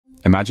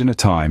Imagine a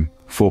time,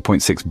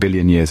 4.6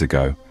 billion years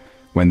ago,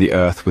 when the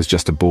Earth was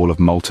just a ball of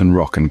molten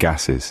rock and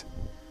gases.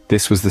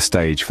 This was the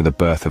stage for the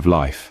birth of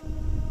life.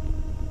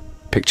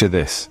 Picture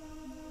this: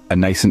 a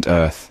nascent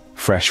Earth,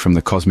 fresh from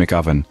the cosmic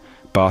oven,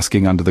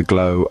 basking under the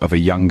glow of a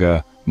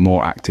younger,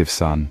 more active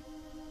sun.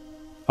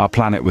 Our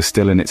planet was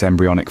still in its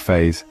embryonic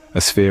phase,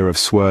 a sphere of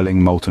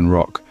swirling molten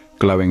rock,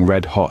 glowing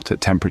red-hot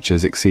at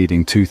temperatures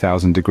exceeding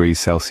 2000 degrees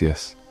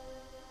Celsius.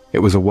 It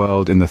was a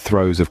world in the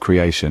throes of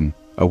creation,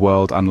 a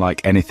world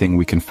unlike anything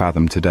we can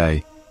fathom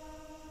today.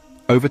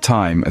 Over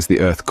time, as the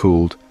Earth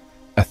cooled,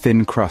 a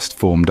thin crust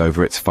formed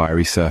over its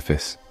fiery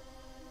surface.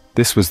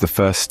 This was the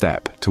first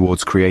step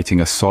towards creating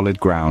a solid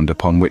ground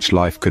upon which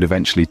life could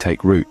eventually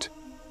take root.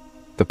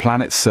 The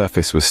planet's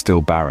surface was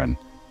still barren,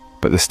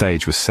 but the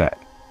stage was set.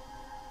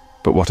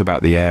 But what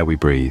about the air we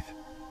breathe?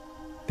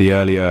 The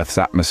early Earth's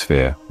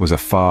atmosphere was a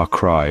far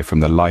cry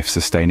from the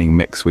life-sustaining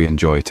mix we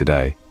enjoy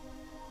today.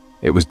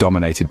 It was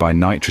dominated by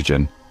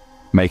nitrogen,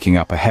 making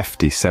up a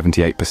hefty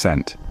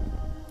 78%,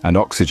 and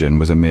oxygen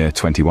was a mere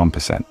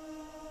 21%.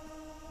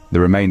 The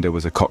remainder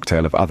was a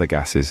cocktail of other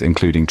gases,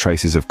 including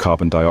traces of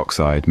carbon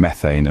dioxide,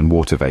 methane, and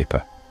water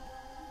vapor.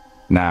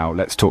 Now,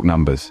 let's talk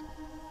numbers.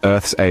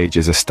 Earth's age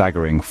is a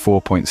staggering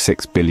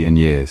 4.6 billion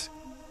years.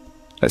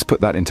 Let's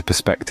put that into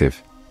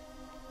perspective.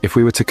 If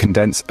we were to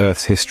condense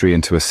Earth's history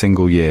into a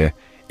single year,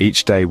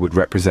 each day would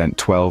represent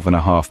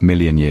 12.5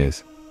 million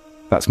years.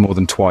 That's more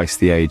than twice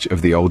the age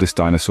of the oldest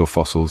dinosaur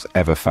fossils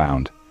ever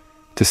found.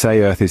 To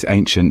say Earth is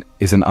ancient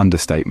is an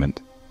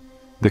understatement.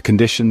 The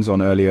conditions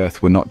on early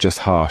Earth were not just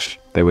harsh,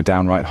 they were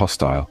downright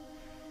hostile.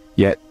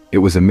 Yet, it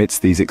was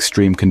amidst these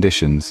extreme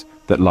conditions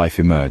that life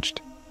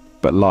emerged.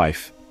 But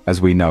life,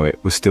 as we know it,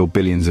 was still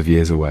billions of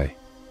years away.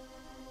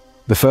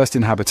 The first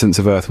inhabitants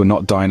of Earth were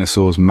not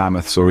dinosaurs,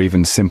 mammoths, or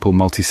even simple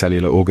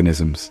multicellular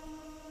organisms.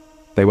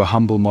 They were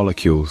humble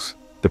molecules,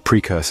 the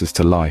precursors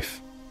to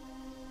life.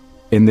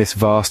 In this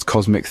vast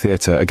cosmic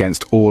theater,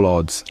 against all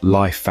odds,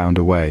 life found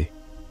a way.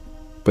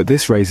 But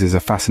this raises a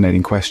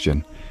fascinating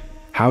question.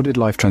 How did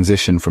life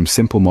transition from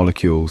simple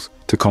molecules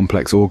to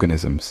complex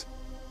organisms?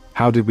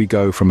 How did we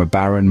go from a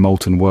barren,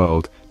 molten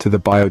world to the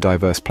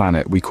biodiverse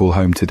planet we call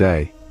home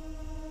today?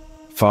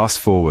 Fast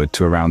forward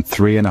to around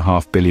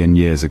 3.5 billion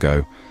years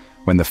ago,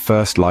 when the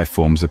first life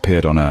forms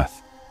appeared on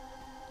Earth.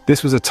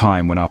 This was a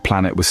time when our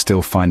planet was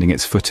still finding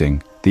its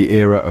footing, the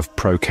era of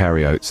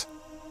prokaryotes,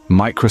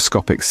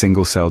 microscopic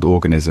single-celled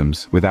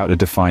organisms without a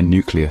defined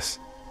nucleus.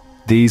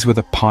 These were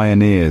the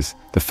pioneers,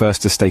 the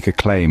first to stake a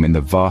claim in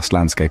the vast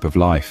landscape of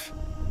life.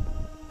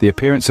 The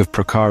appearance of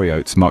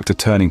prokaryotes marked a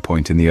turning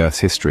point in the Earth's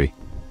history.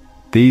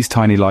 These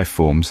tiny life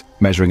forms,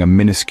 measuring a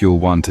minuscule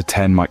 1 to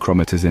 10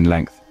 micrometers in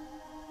length,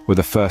 were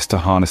the first to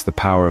harness the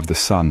power of the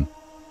sun,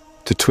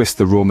 to twist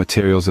the raw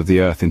materials of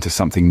the Earth into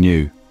something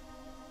new.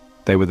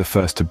 They were the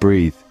first to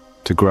breathe,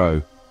 to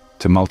grow,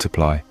 to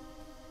multiply.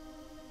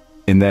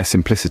 In their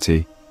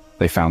simplicity,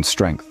 they found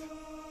strength.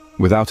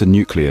 Without a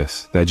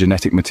nucleus, their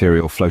genetic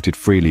material floated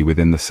freely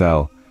within the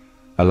cell,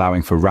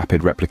 allowing for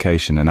rapid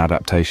replication and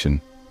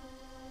adaptation.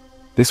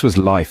 This was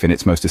life in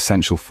its most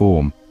essential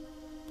form,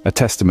 a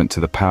testament to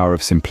the power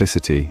of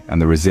simplicity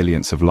and the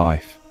resilience of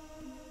life.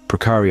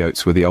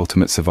 Prokaryotes were the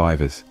ultimate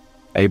survivors,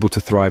 able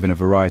to thrive in a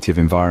variety of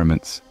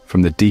environments,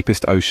 from the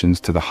deepest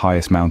oceans to the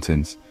highest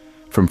mountains,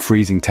 from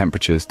freezing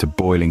temperatures to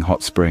boiling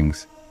hot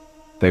springs.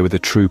 They were the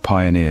true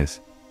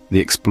pioneers, the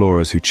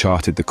explorers who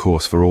charted the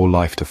course for all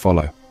life to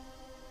follow.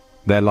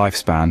 Their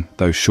lifespan,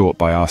 though short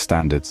by our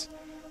standards,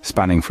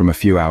 spanning from a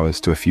few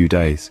hours to a few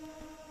days,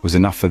 was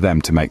enough for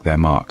them to make their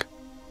mark.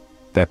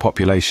 Their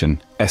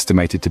population,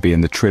 estimated to be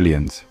in the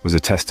trillions, was a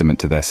testament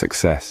to their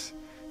success.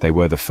 They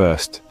were the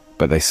first,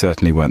 but they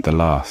certainly weren't the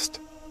last.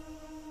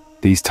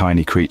 These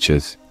tiny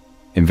creatures,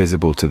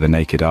 invisible to the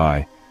naked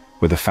eye,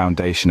 were the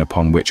foundation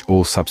upon which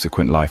all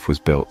subsequent life was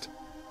built.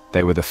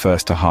 They were the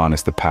first to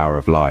harness the power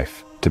of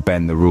life, to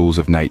bend the rules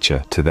of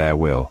nature to their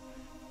will.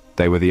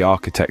 They were the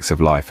architects of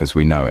life as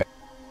we know it.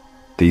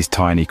 These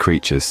tiny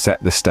creatures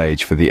set the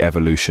stage for the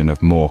evolution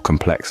of more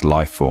complex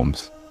life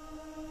forms.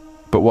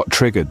 But what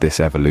triggered this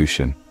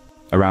evolution?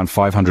 Around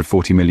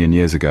 540 million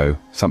years ago,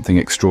 something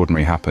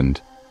extraordinary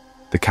happened.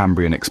 The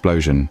Cambrian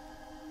explosion.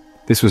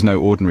 This was no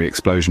ordinary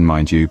explosion,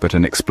 mind you, but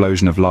an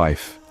explosion of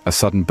life, a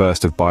sudden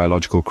burst of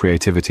biological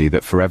creativity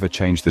that forever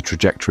changed the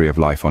trajectory of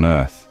life on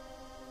Earth.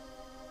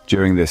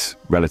 During this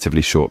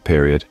relatively short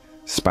period,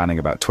 spanning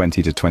about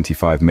 20 to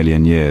 25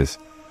 million years,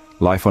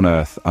 life on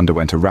Earth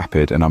underwent a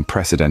rapid and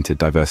unprecedented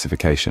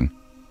diversification.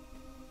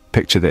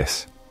 Picture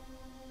this.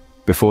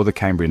 Before the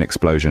Cambrian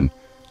explosion,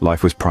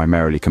 life was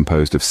primarily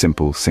composed of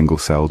simple,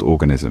 single-celled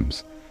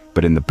organisms.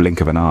 But in the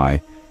blink of an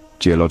eye,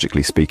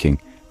 geologically speaking,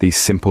 these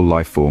simple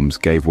life forms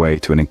gave way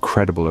to an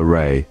incredible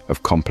array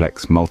of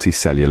complex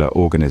multicellular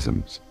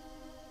organisms.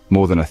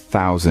 More than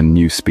 1,000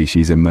 new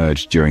species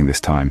emerged during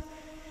this time,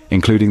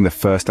 including the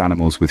first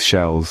animals with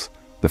shells,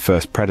 the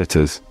first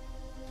predators,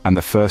 and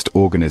the first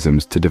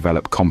organisms to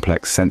develop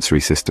complex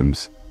sensory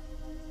systems.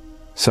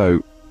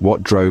 So,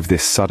 what drove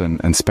this sudden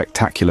and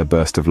spectacular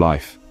burst of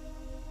life?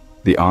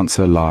 The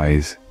answer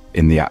lies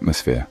in the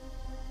atmosphere.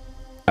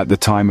 At the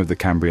time of the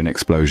Cambrian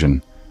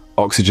explosion,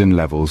 oxygen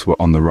levels were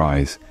on the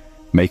rise,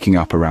 making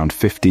up around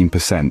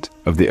 15%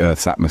 of the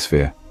Earth's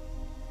atmosphere.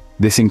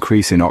 This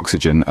increase in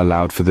oxygen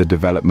allowed for the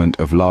development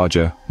of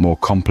larger, more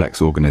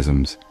complex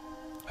organisms,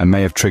 and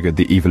may have triggered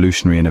the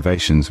evolutionary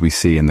innovations we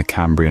see in the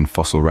Cambrian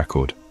fossil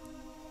record.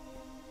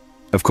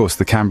 Of course,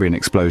 the Cambrian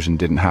explosion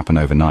didn't happen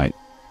overnight.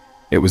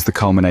 It was the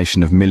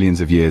culmination of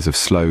millions of years of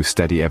slow,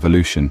 steady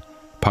evolution,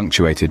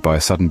 punctuated by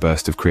a sudden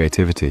burst of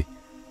creativity.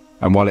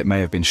 And while it may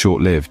have been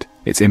short-lived,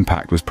 its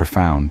impact was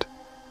profound.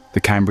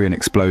 The Cambrian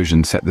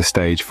explosion set the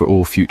stage for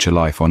all future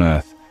life on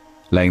Earth,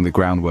 laying the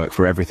groundwork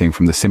for everything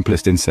from the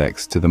simplest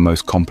insects to the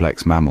most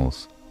complex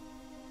mammals.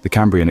 The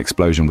Cambrian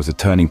explosion was a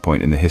turning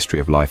point in the history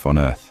of life on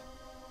Earth.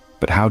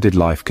 But how did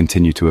life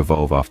continue to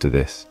evolve after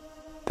this?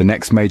 The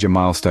next major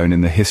milestone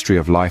in the history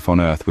of life on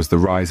Earth was the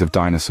rise of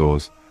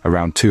dinosaurs,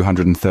 around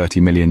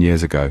 230 million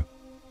years ago.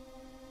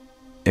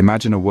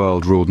 Imagine a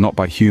world ruled not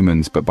by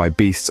humans but by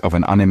beasts of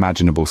an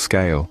unimaginable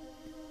scale.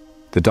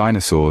 The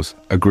dinosaurs,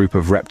 a group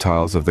of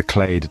reptiles of the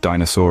clade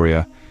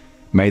Dinosauria,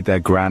 made their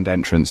grand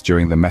entrance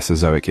during the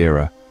Mesozoic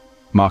era,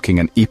 marking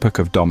an epoch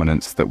of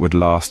dominance that would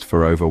last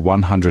for over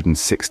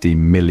 160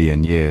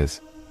 million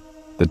years.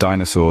 The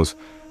dinosaurs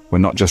were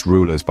not just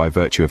rulers by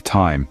virtue of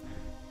time,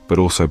 but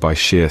also by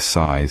sheer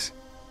size.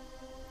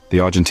 The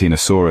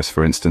Argentinosaurus,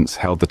 for instance,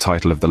 held the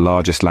title of the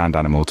largest land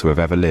animal to have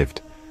ever lived,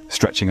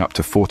 stretching up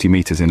to 40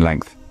 meters in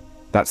length.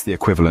 That's the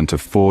equivalent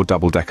of 4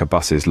 double-decker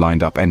buses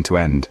lined up end to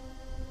end.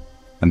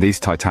 And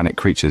these titanic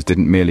creatures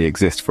didn't merely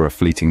exist for a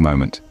fleeting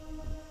moment.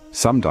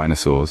 Some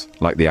dinosaurs,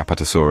 like the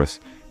Apatosaurus,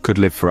 could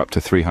live for up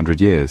to 300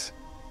 years.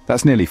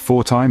 That's nearly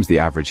 4 times the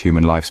average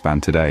human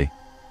lifespan today.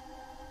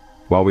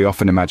 While we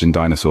often imagine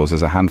dinosaurs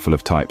as a handful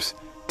of types,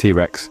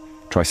 T-Rex,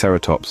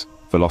 Triceratops,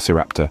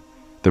 Velociraptor,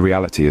 the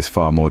reality is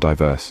far more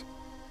diverse.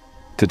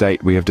 To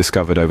date, we have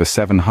discovered over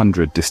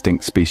 700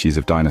 distinct species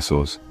of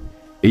dinosaurs.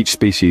 Each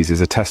species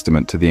is a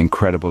testament to the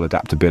incredible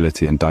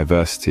adaptability and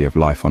diversity of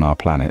life on our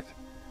planet.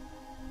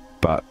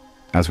 But,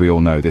 as we all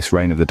know, this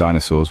reign of the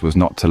dinosaurs was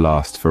not to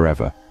last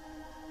forever.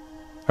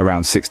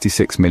 Around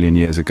 66 million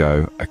years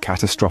ago, a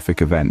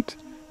catastrophic event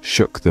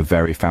shook the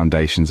very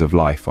foundations of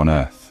life on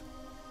Earth.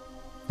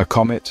 A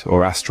comet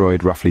or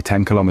asteroid roughly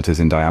 10 kilometers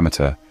in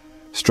diameter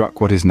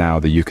struck what is now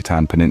the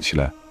Yucatan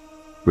Peninsula,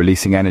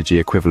 releasing energy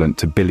equivalent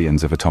to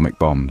billions of atomic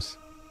bombs.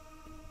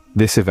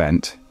 This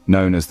event,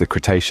 known as the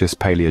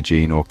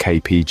Cretaceous-Paleogene or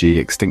KPG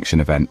extinction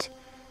event,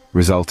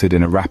 resulted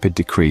in a rapid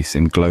decrease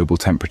in global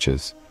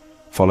temperatures,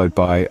 followed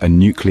by a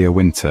nuclear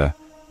winter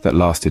that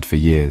lasted for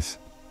years.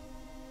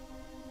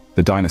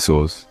 The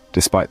dinosaurs,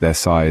 despite their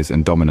size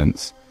and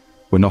dominance,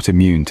 were not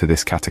immune to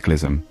this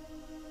cataclysm.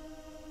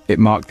 It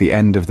marked the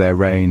end of their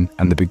reign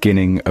and the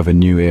beginning of a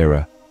new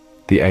era,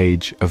 the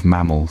age of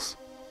mammals.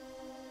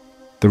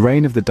 The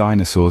reign of the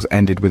dinosaurs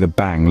ended with a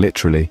bang,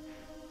 literally,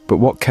 but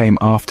what came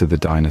after the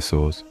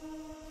dinosaurs?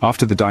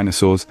 After the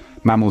dinosaurs,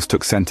 mammals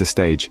took center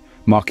stage,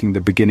 marking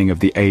the beginning of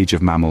the age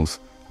of mammals,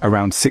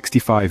 around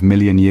 65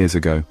 million years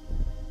ago.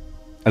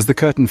 As the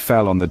curtain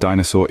fell on the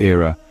dinosaur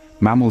era,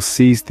 mammals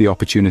seized the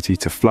opportunity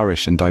to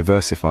flourish and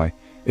diversify,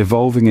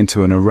 evolving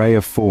into an array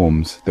of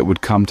forms that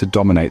would come to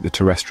dominate the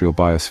terrestrial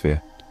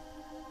biosphere.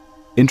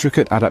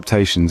 Intricate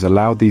adaptations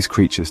allowed these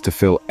creatures to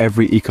fill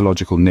every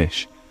ecological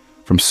niche,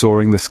 from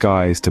soaring the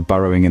skies to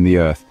burrowing in the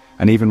earth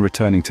and even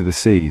returning to the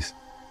seas.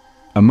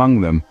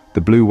 Among them,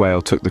 the blue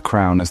whale took the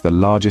crown as the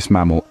largest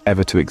mammal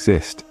ever to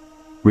exist,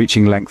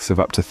 reaching lengths of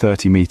up to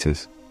 30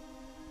 meters.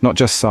 Not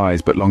just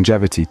size, but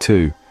longevity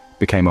too,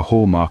 became a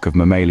hallmark of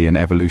mammalian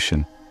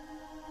evolution.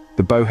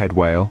 The bowhead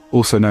whale,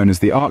 also known as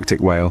the Arctic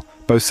whale,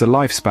 boasts a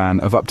lifespan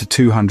of up to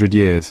 200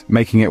 years,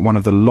 making it one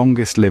of the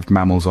longest-lived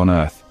mammals on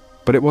Earth.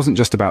 But it wasn't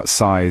just about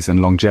size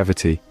and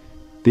longevity.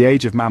 The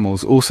age of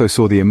mammals also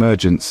saw the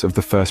emergence of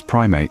the first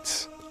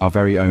primates, our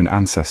very own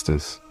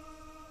ancestors.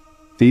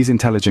 These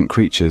intelligent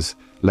creatures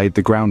laid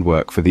the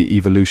groundwork for the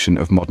evolution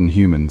of modern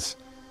humans,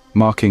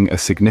 marking a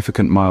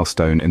significant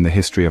milestone in the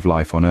history of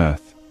life on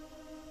Earth.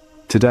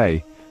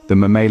 Today, the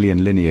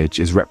mammalian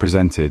lineage is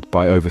represented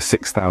by over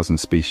 6,000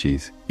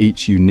 species,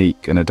 each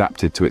unique and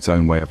adapted to its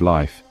own way of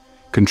life,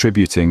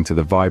 contributing to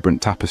the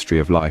vibrant tapestry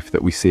of life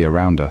that we see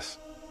around us.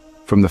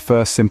 From the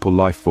first simple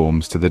life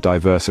forms to the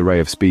diverse array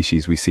of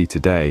species we see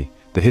today,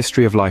 the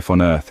history of life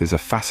on Earth is a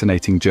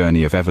fascinating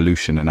journey of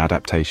evolution and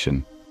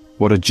adaptation.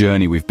 What a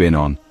journey we've been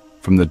on,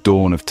 from the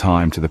dawn of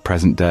time to the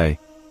present day.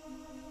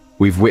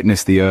 We've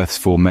witnessed the Earth's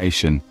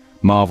formation,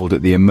 marveled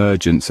at the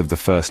emergence of the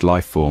first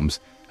life forms,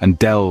 and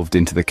delved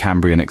into the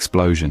Cambrian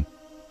explosion.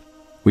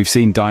 We've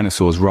seen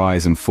dinosaurs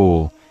rise and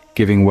fall,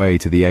 giving way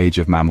to the age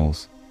of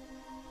mammals.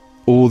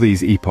 All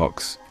these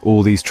epochs,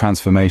 all these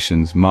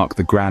transformations mark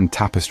the grand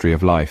tapestry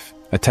of life,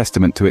 a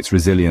testament to its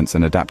resilience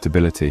and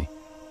adaptability.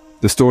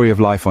 The story of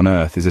life on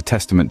Earth is a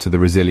testament to the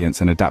resilience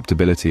and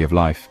adaptability of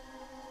life.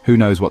 Who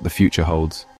knows what the future holds?